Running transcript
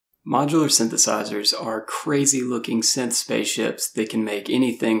Modular synthesizers are crazy-looking synth spaceships that can make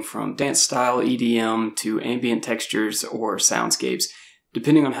anything from dance-style EDM to ambient textures or soundscapes,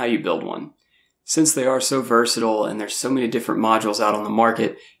 depending on how you build one. Since they are so versatile and there's so many different modules out on the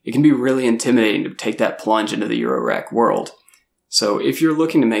market, it can be really intimidating to take that plunge into the Eurorack world. So if you're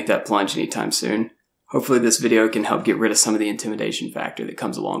looking to make that plunge anytime soon, hopefully this video can help get rid of some of the intimidation factor that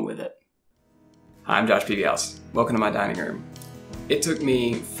comes along with it. Hi, I'm Josh PBhouse. Welcome to my dining room. It took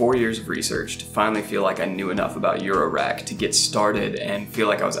me 4 years of research to finally feel like I knew enough about Eurorack to get started and feel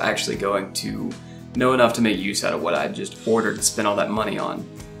like I was actually going to know enough to make use out of what I just ordered to spend all that money on.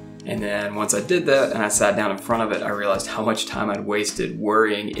 And then once I did that and I sat down in front of it, I realized how much time I'd wasted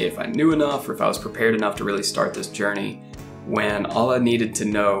worrying if I knew enough or if I was prepared enough to really start this journey, when all I needed to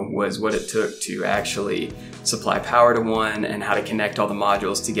know was what it took to actually supply power to one and how to connect all the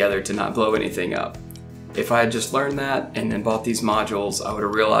modules together to not blow anything up. If I had just learned that and then bought these modules, I would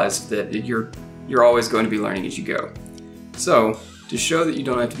have realized that you're always going to be learning as you go. So, to show that you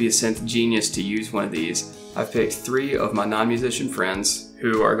don't have to be a synth genius to use one of these, I've picked 3 of my non-musician friends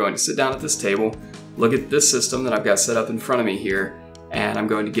who are going to sit down at this table, look at this system that I've got set up in front of me here, and I'm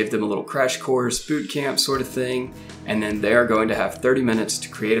going to give them a little crash course, boot camp sort of thing, and then they are going to have 30 minutes to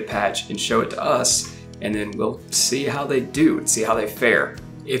create a patch and show it to us, and then we'll see how they do and see how they fare.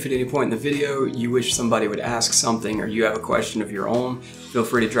 If at any point in the video you wish somebody would ask something or you have a question of your own, feel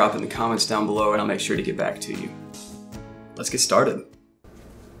free to drop it in the comments down below and I'll make sure to get back to you. Let's get started.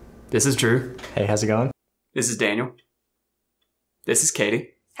 This is Drew. Hey, how's it going? This is Daniel. This is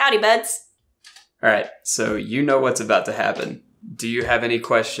Katie. Howdy, buds. Alright, so you know what's about to happen. Do you have any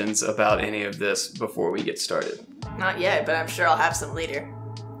questions about any of this before we get started? Not yet, but I'm sure I'll have some later.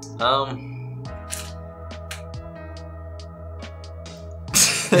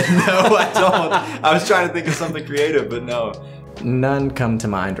 No, I don't. I was trying to think of something creative, but no. None come to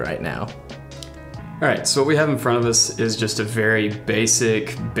mind right now. Alright, so what we have in front of us is just a very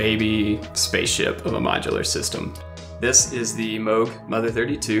basic baby spaceship of a modular system. This is the Moog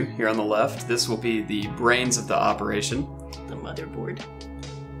Mother-32 here on the left. This will be the brains of the operation. The motherboard.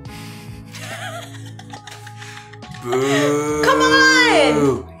 Boo! Come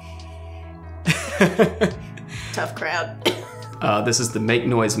on! Tough crowd. This is the Make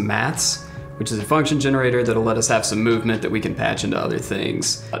Noise Maths, which is a function generator that'll let us have some movement that we can patch into other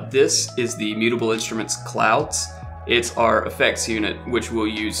things. This is the Mutable Instruments Clouds. It's our effects unit, which we'll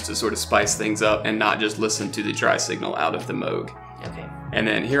use to sort of spice things up and not just listen to the dry signal out of the Moog. Okay. And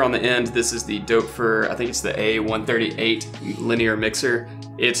then here on the end, this is the Doepfer, I think it's the A138 linear mixer.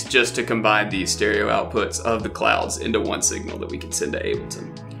 It's just to combine the stereo outputs of the clouds into one signal that we can send to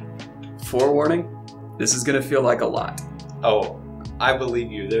Ableton. Forewarning, this is gonna feel like a lot. Oh, I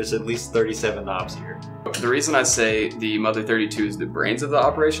believe you. There's at least 37 knobs here. The reason I say the Mother-32 is the brains of the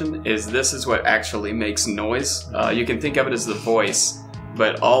operation is this is what actually makes noise. You can think of it as the voice,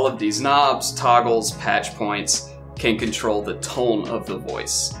 but all of these knobs, toggles, patch points can control the tone of the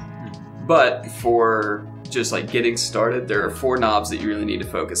voice. But for just like getting started, there are 4 knobs that you really need to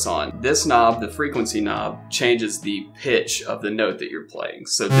focus on. This knob, the frequency knob, changes the pitch of the note that you're playing.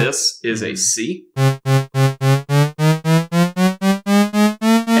 So this is a C.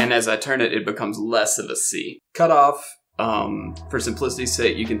 And as I turn it, it becomes less of a C. Cutoff, for simplicity's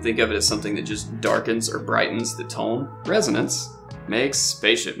sake, you can think of it as something that just darkens or brightens the tone. Resonance makes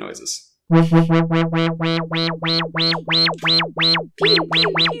spaceship noises.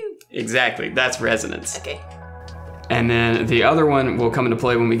 Exactly, that's resonance. Okay. And then the other one will come into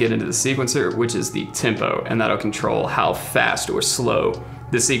play when we get into the sequencer, which is the tempo, and that'll control how fast or slow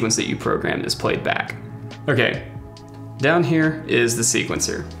the sequence that you programmed is played back. Okay, down here is the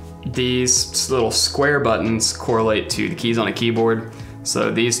sequencer. These little square buttons correlate to the keys on a keyboard. So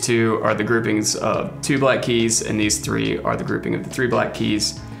these 2 are the groupings of 2 black keys, and these 3 are the grouping of the 3 black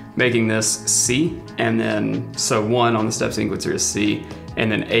keys, making this C. And then, so 1 on the step sequencer is C,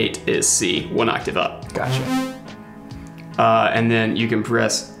 and then 8 is C, 1 octave up. Gotcha. And then you can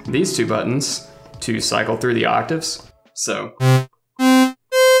press these 2 buttons to cycle through the octaves. So, and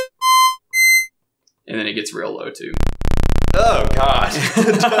then it gets real low too. Oh gosh.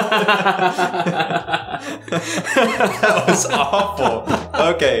 That was awful.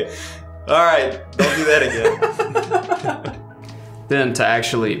 Okay. Alright, don't do that again. Then to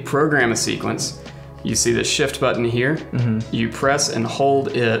actually program a sequence, you see the shift button here. You press and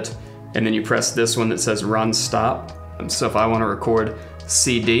hold it, and then you press this one that says run stop. So if I want to record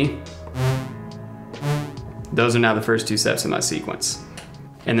CD, those are now the first 2 steps in my sequence.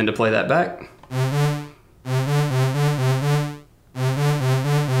 And then to play that back,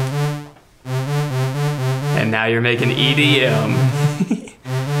 and now you're making EDM.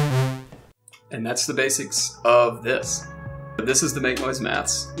 And that's the basics of this. This is the Make Noise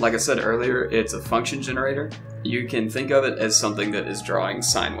Maths. Like I said earlier, it's a function generator. You can think of it as something that is drawing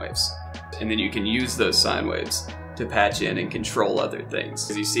sine waves. And then you can use those sine waves to patch in and control other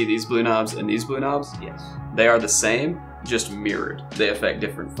things. As you see these blue knobs and these blue knobs, Yes. they are the same, just mirrored. They affect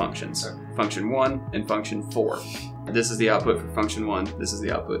different functions. Function 1 and function 4. This is the output for function 1, this is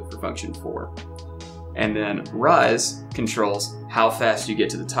the output for function 4. And then rise controls how fast you get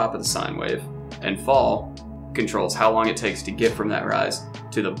to the top of the sine wave, and fall controls how long it takes to get from that rise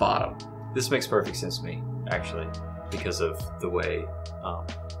to the bottom. This makes perfect sense to me, actually, because of the way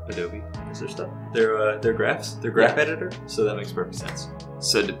Adobe does their stuff. Their graphs, their graph editor, so that makes perfect sense.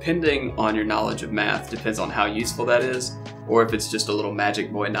 So depending on your knowledge of math, depends on how useful that is, or if it's just a little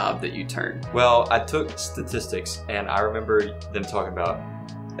magic boy knob that you turn. Well, I took statistics, and I remember them talking about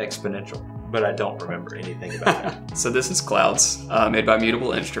exponential, but I don't remember anything about that. So this is Clouds, made by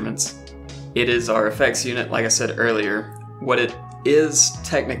Mutable Instruments. It is our effects unit, like I said earlier. What it is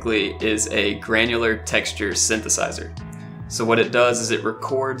technically is a granular texture synthesizer. So what it does is it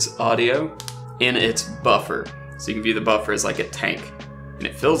records audio in its buffer. So you can view the buffer as like a tank. And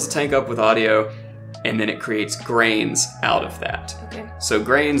it fills the tank up with audio, and then it creates grains out of that. Okay. So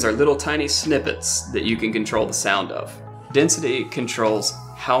grains are little tiny snippets that you can control the sound of. Density controls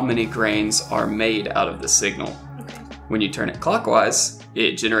how many grains are made out of the signal. Okay. When you turn it clockwise,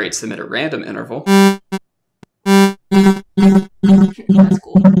 it generates them at a random interval. That's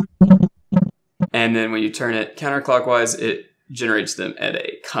cool. And then when you turn it counterclockwise, it generates them at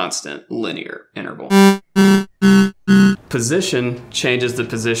a constant linear interval. Position changes the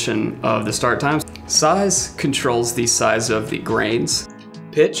position of the start times. Size controls the size of the grains.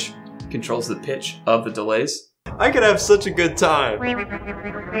 Pitch controls the pitch of the delays. I could have such a good time.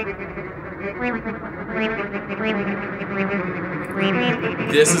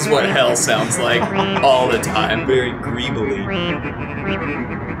 This is what hell sounds like all the time. Very greebly.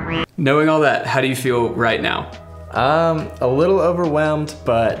 Knowing all that, how do you feel right now? A little overwhelmed,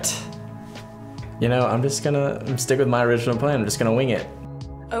 but you know, I'm stick with my original plan. I'm just gonna wing it.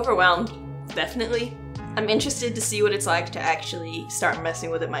 Overwhelmed, definitely. I'm interested to see what it's like to actually start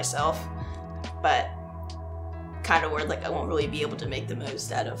messing with it myself, but kind of worried like I won't really be able to make the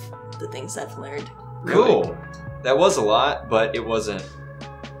most out of the things I've learned. Cool. That was a lot, but it wasn't.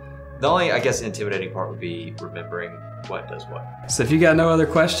 The only, I guess, intimidating part would be remembering what does what. So if you got no other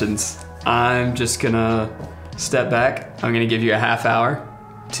questions, I'm just gonna step back. I'm gonna give you a half hour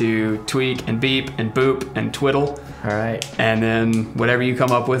to tweak and beep and boop and twiddle. All right. And then whatever you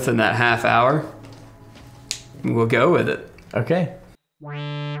come up with in that half hour, we'll go with it. Okay.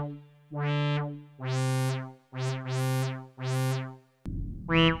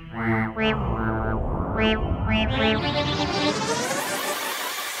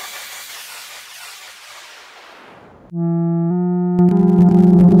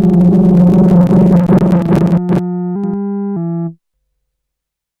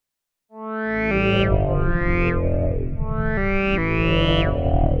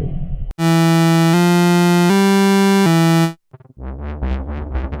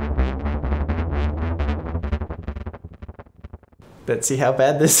 Let's see how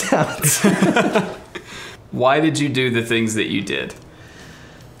bad this sounds. Why did you do the things that you did?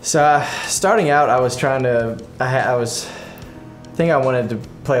 So starting out, I was trying to, I think I wanted to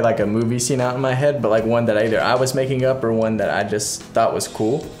play like a movie scene out in my head, but like one that either I was making up or one that I just thought was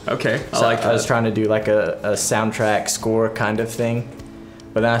cool. Okay, I So like that. I was trying to do like a soundtrack score kind of thing.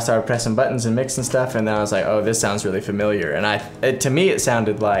 But then I started pressing buttons and mixing stuff, and then I was like, oh, this sounds really familiar. And to me, it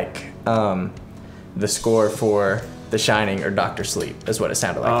sounded like the score for The Shining or Dr. Sleep is what it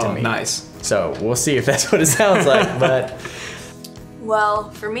sounded like to me. Nice. So we'll see if that's what it sounds like, but... Well,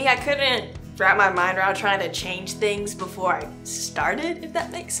 for me, I couldn't wrap my mind around trying to change things before I started, if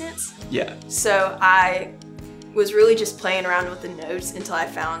that makes sense. Yeah. So I was really just playing around with the notes until I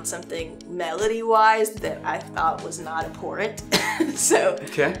found something melody-wise that I thought was not important. So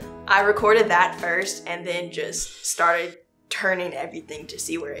Okay. I recorded that first and then just started turning everything to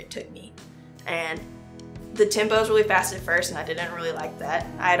see where it took me. And the tempo was really fast at first and I didn't really like that.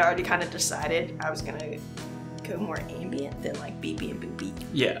 I had already kind of decided I was gonna go more ambient than like beepy and boopy.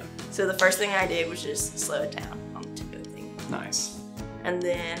 Yeah. So the first thing I did was just slow it down on the tempo thing. Nice. And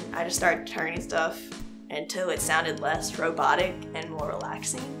then I just started turning stuff until it sounded less robotic and more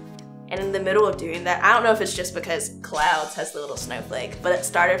relaxing. And in the middle of doing that, I don't know if it's just because Clouds has the little snowflake, but it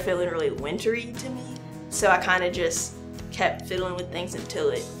started feeling really wintry to me. So I kind of just kept fiddling with things until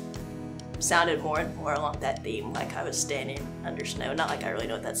it sounded more and more along that theme, like I was standing under snow. Not like I really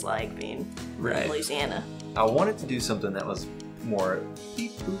know what that's like being Right. in Louisiana. I wanted to do something that was more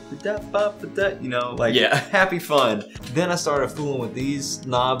beep, boop, da, ba, ba, da, you know, like Yeah. happy fun. Then I started fooling with these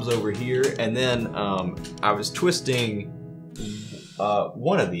knobs over here, and then I was twisting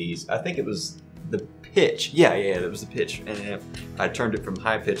one of these. I think it was the pitch. Yeah, it was the pitch, and I turned it from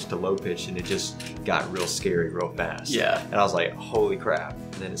high pitch to low pitch, and it just got real scary real fast. Yeah. And I was like, holy crap.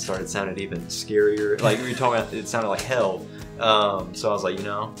 And then it started sounding even scarier. Like we were talking about, it sounded like hell. So I was like, you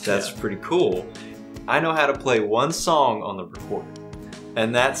know, that's pretty cool. I know how to play one song on the recorder,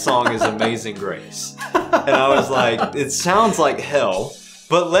 and that song is Amazing Grace. And I was like, it sounds like hell,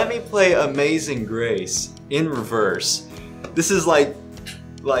 but let me play Amazing Grace in reverse. This is like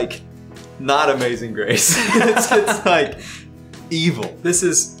not Amazing Grace. it's like evil. This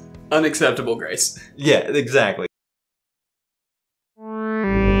is unacceptable, Grace. Yeah, exactly.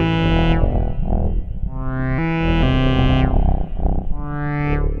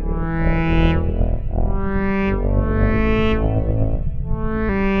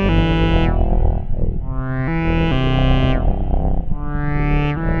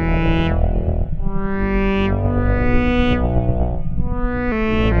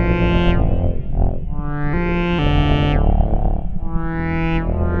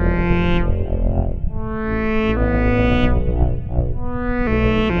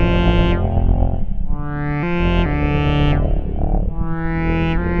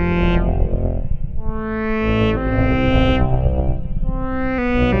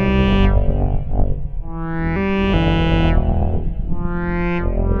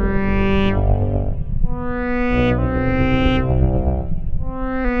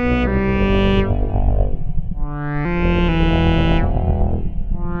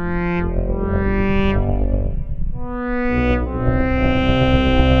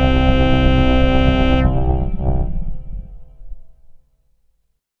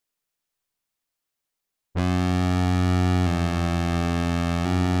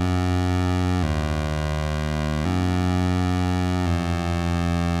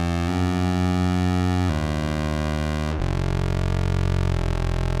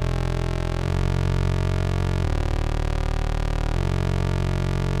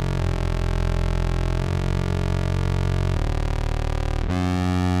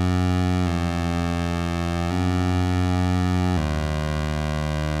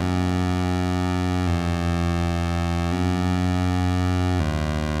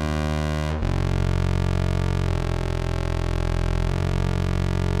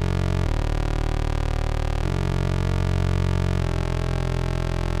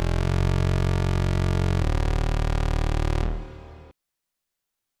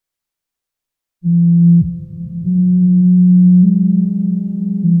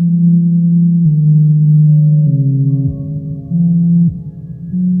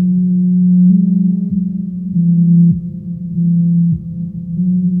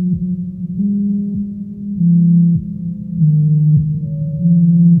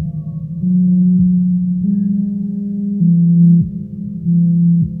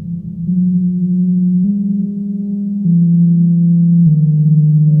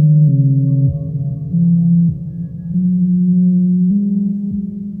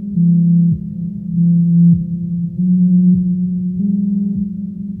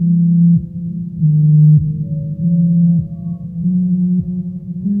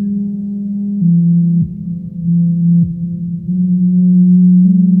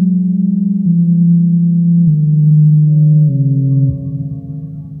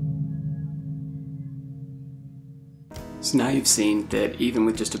 So now you've seen that even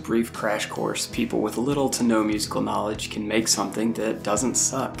with just a brief crash course, people with little to no musical knowledge can make something that doesn't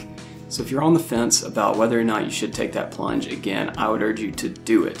suck. So if you're on the fence about whether or not you should take that plunge, again, I would urge you to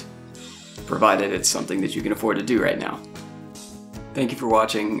do it, provided it's something that you can afford to do right now. Thank you for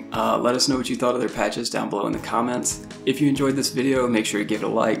watching. Let us know what you thought of their patches down below in the comments. If you enjoyed this video, make sure to give it a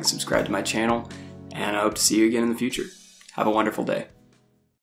like, subscribe to my channel, and I hope to see you again in the future. Have a wonderful day.